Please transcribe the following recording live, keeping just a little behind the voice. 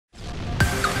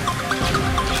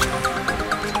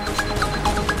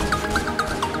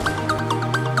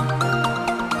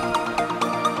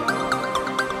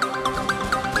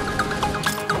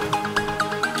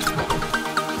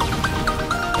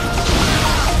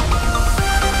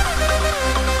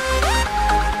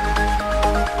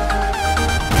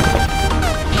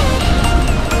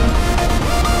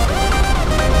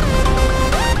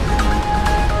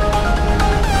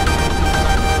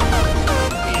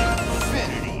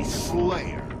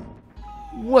player.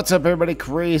 What's up, everybody?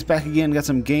 Craze back again. Got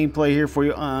some gameplay here for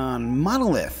you on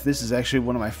Monolith. This is actually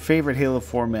one of my favorite Halo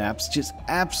 4 maps. Just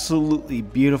absolutely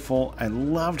beautiful. I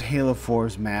loved Halo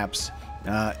 4's maps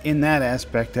in that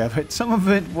aspect of it. Some of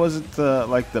it wasn't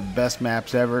like the best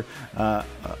maps ever.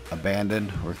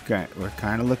 Abandoned. We're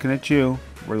kind of looking at you.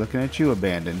 We're looking at you,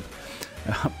 Abandoned.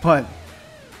 But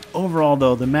overall,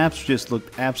 though, the maps just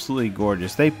looked absolutely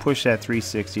gorgeous. They pushed that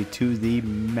 360 to the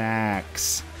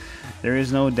max. There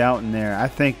is no doubt in there. I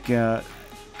think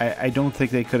I don't think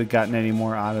they could have gotten any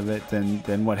more out of it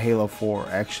than what Halo 4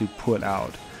 actually put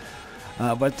out.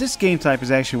 But this game type is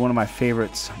actually one of my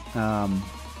favorites.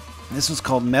 This was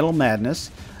called Metal Madness.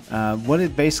 What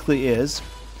it basically is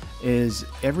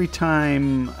every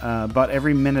time, about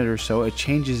every minute or so, it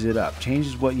changes it up,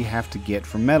 changes what you have to get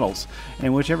for medals.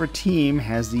 And whichever team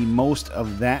has the most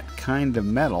of that kind of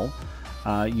medal,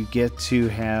 you get to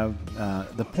have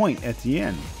the point at the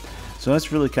end. So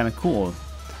that's really kind of cool.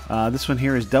 This one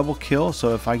here is double kill,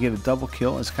 so if I get a double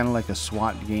kill, it's kind of like a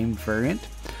SWAT game variant.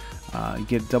 You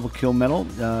get a double kill medal,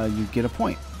 you get a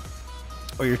point,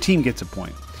 or your team gets a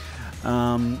point.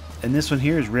 And this one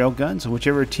here is railgun, so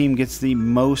whichever team gets the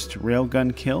most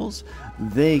railgun kills,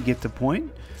 they get the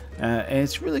point. And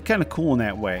it's really kind of cool in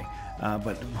that way.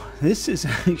 But this is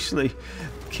actually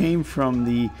came from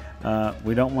the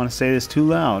we don't want to say this too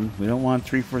loud. We don't want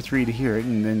 343 to hear it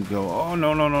and then go, oh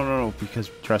no,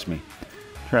 because trust me,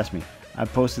 I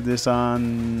posted this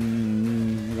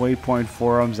on Waypoint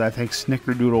forums. I think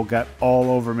Snickerdoodle got all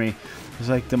over me. It's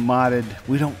like the modded.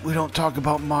 We don't talk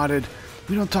about modded.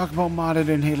 We don't talk about modded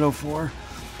in Halo 4.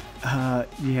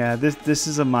 Yeah, this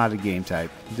is a modded game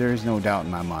type. There is no doubt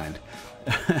in my mind.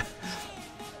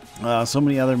 So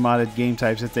many other modded game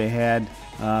types that they had,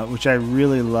 which I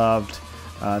really loved.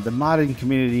 The modding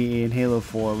community in Halo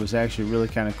 4 was actually really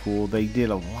kind of cool. They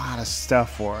did a lot of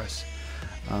stuff for us.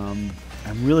 I'm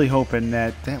really hoping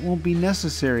that won't be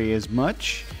necessary as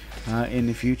much in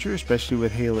the future, especially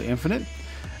with Halo Infinite.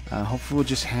 Hopefully we'll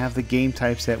just have the game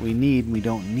types that we need, and we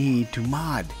don't need to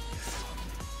mod.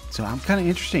 So I'm kind of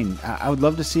interesting. I would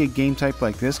love to see a game type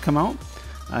like this come out,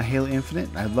 Halo Infinite.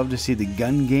 I'd love to see the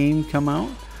gun game come out.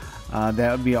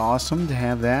 That would be awesome to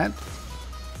have that.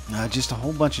 Just a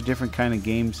whole bunch of different kind of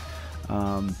games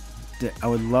that I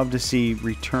would love to see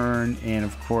return, and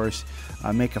of course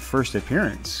make a first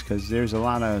appearance, because there's a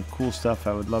lot of cool stuff.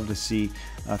 I would love to see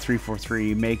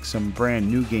 343 make some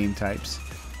brand new game types.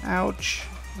 Ouch,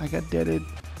 I got deaded.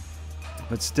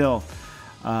 But still,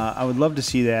 I would love to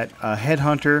see that.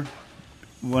 Headhunter,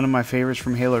 one of my favorites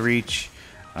from Halo Reach.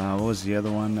 What was the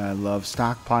other one? I love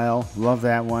Stockpile, love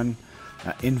that one.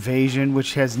 Invasion,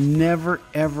 which has never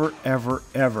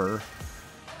ever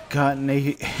gotten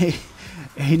a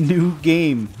new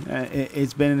game.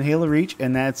 It's been in Halo Reach,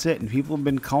 and that's it. And people have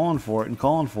been calling for it and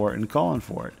calling for it and calling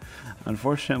for it.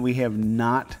 Unfortunately, we have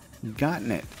not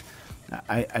gotten it.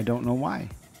 I don't know why.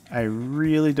 I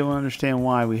really don't understand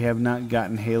why we have not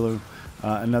gotten Halo,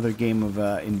 another game of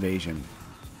Invasion.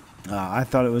 I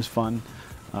thought it was fun.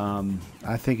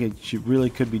 I think it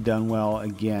really could be done well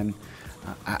again.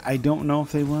 I don't know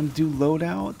if they want to do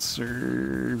loadouts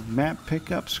or map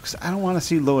pickups, because I don't want to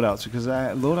see loadouts, because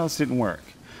loadouts didn't work.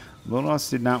 Loadouts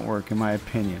did not work in my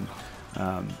opinion.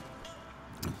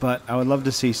 But I would love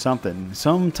to see something,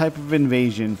 some type of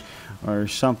invasion or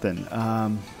something.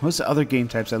 What's the other game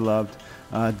types I loved?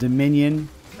 Dominion.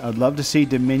 I'd love to see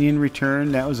Dominion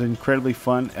return. That was incredibly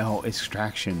fun. Oh,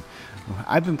 Extraction.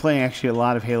 I've been playing actually a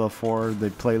lot of Halo 4,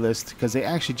 the playlist, because they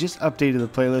actually just updated the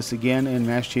playlist again in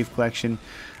Master Chief Collection.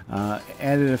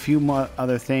 Added a few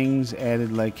other things,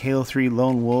 added like Halo 3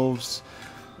 Lone Wolves,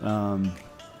 updated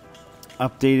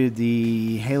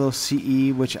the Halo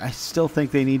CE, which I still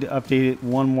think they need to update it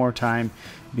one more time,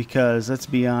 because let's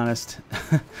be honest,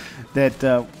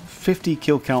 that 50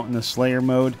 kill count in the Slayer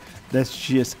mode, that's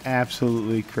just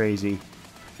absolutely crazy.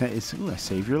 That is, ooh,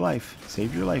 save your life.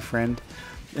 Save your life, friend.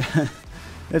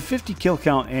 That 50 kill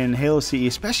count in Halo CE,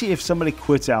 especially if somebody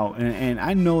quits out, and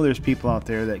I know there's people out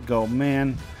there that go,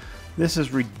 man, this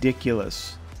is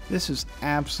ridiculous. This is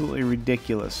absolutely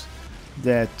ridiculous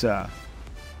that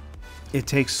it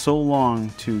takes so long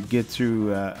to get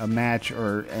through a match,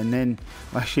 and then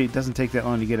actually it doesn't take that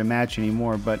long to get a match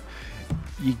anymore, but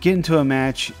you get into a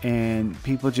match and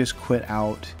people just quit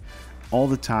out all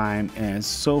the time, and it's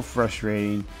so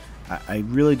frustrating. I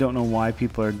really don't know why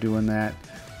people are doing that.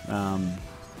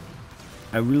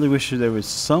 I really wish there was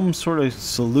some sort of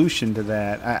solution to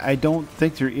that. I don't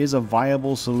think there is a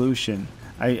viable solution.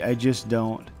 I just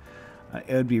don't.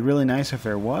 It would be really nice if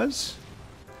there was.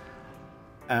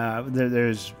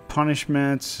 There's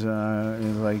punishments,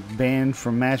 like banned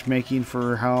from matchmaking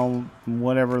for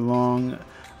whatever long.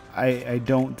 I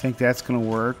don't think that's going to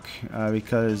work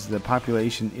because the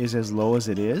population is as low as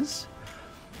it is.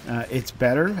 It's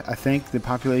better. I think the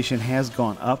population has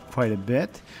gone up quite a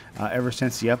bit ever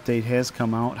since the update has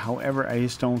come out. However, I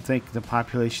just don't think the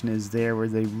population is there where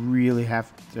they really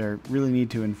need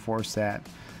to enforce that.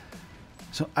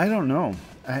 So I don't know.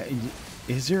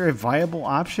 Is there a viable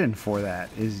option for that?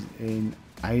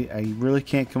 I really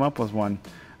can't come up with one.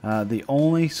 The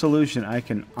only solution I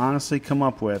can honestly come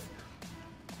up with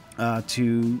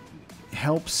to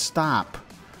help stop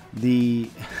the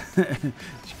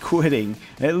quitting,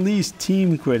 at least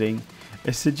team quitting,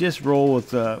 is to just roll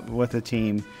with a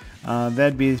team.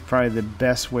 That'd be probably the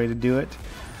best way to do it.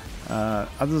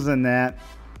 Other than that,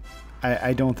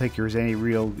 I don't think there's any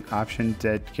real option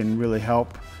that can really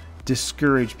help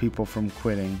discourage people from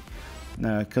quitting,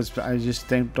 because I just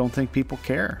don't think people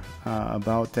care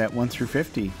about that 1 through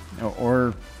 50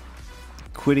 or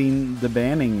quitting the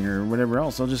banning or whatever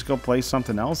else. They'll just go play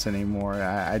something else anymore.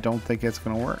 I don't think it's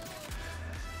going to work.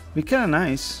 It'd be kind of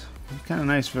nice.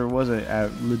 If there was a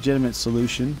legitimate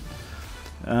solution,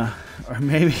 or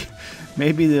maybe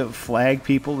the flag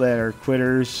people that are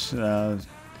quitters.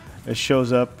 It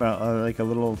shows up like a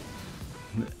little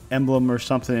emblem or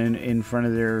something in front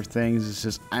of their things. It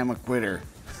says, "I'm a quitter."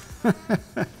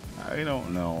 I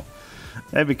don't know.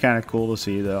 That'd be kind of cool to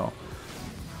see, though.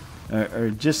 Or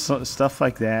just stuff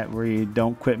like that where you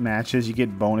don't quit matches, you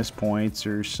get bonus points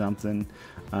or something.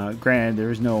 Granted,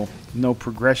 there's no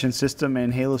progression system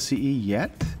in Halo CE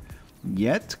yet,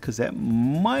 because that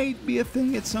might be a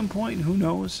thing at some point. Who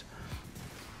knows?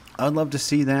 I'd love to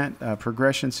see that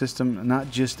progression system, not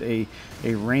just a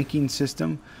ranking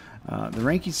system. The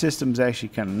ranking system is actually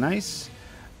kind of nice,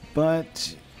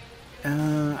 but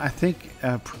I think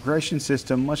a progression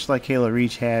system, much like Halo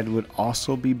Reach had, would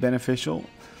also be beneficial.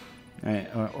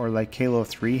 Or like Halo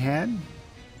 3 had.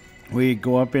 We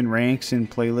go up in ranks and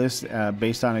playlists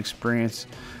based on experience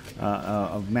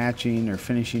of matching or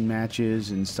finishing matches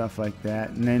and stuff like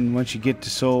that. And then once you get to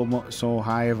so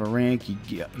high of a rank,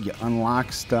 you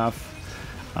unlock stuff.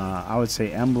 I would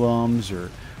say emblems or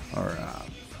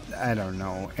I don't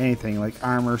know, anything like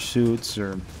armor suits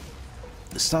or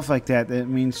stuff like that. I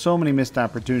mean, so many missed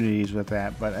opportunities with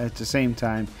that. But at the same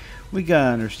time, we gotta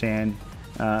understand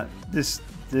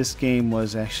this game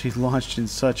was actually launched in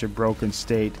such a broken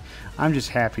state. I'm just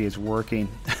happy it's working.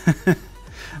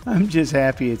 I'm just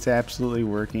happy it's absolutely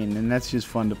working, and that's just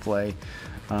fun to play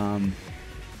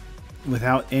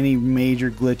without any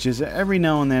major glitches. Every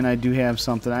now and then I do have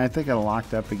something. I think I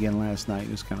locked up again last night.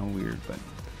 It was kind of weird,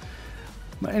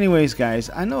 but anyways, guys,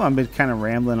 I know I've been kind of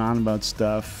rambling on about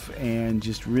stuff and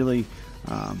just really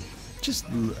just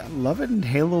loving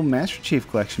Halo Master Chief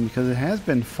Collection because it has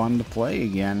been fun to play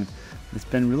again. It's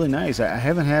been really nice. I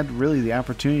haven't had really the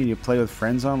opportunity to play with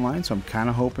friends online, so I'm kind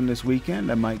of hoping this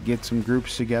weekend I might get some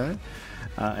groups together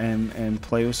and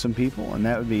play with some people, and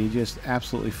that would be just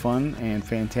absolutely fun and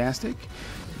fantastic.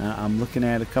 I'm looking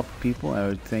at a couple people I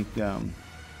would think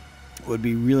would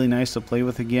be really nice to play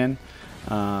with again.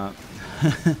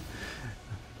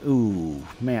 Ooh,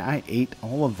 man, I ate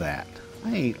all of that.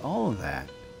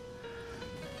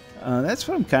 That's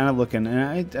what I'm kind of looking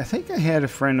at. I think I had a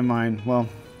friend of mine, well,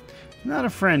 not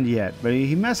a friend yet, but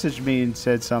he messaged me and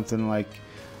said something like,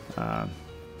 "Dad,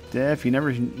 if you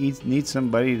never need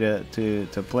somebody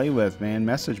to play with, man,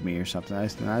 message me or something." I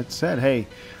said, "Hey,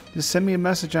 just send me a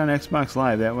message on Xbox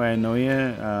Live. That way I know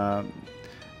you,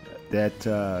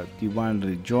 that you wanted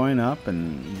to join up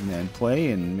and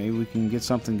play, and maybe we can get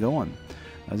something going."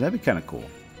 That'd be kind of cool.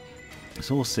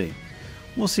 So we'll see.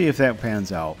 We'll see if that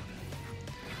pans out.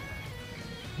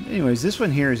 Anyways, this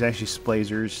one here is actually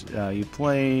Splazers. You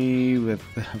play with,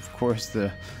 of course,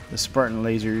 the Spartan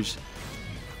lasers.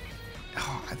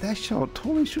 Oh, that show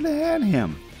totally should have had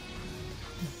him.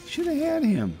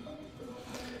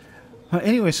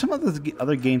 Anyway, some of the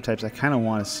other game types I kind of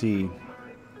want to see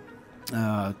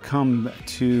come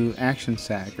to Action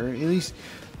Sack, or at least,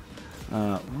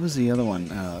 what was the other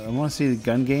one? I want to see the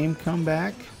gun game come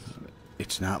back.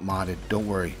 It's not modded. Don't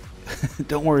worry.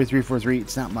 Don't worry, 343.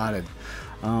 It's not modded.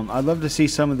 I'd love to see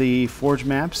some of the Forge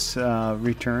maps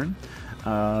return.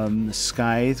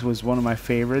 Scythe was one of my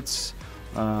favorites.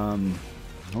 What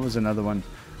was another one?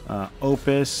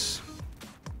 Opus.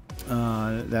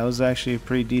 That was actually a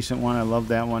pretty decent one. I love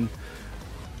that one.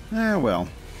 Well,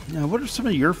 what are some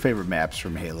of your favorite maps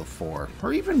from Halo 4?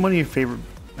 Or even one of your favorite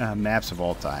maps of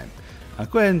all time?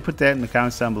 Go ahead and put that in the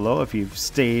comments down below if you've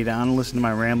stayed on and listened to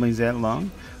my ramblings that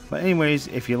long. But anyways,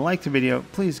 if you liked the video,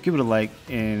 please give it a like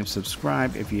and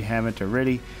subscribe if you haven't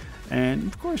already. And,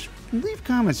 of course, leave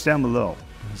comments down below.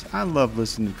 I love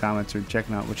listening to comments or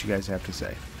checking out what you guys have to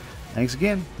say. Thanks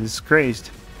again. This is Crazed.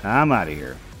 I'm out of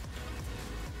here.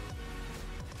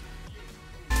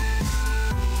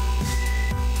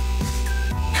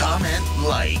 Comment,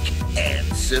 like, and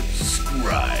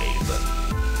subscribe.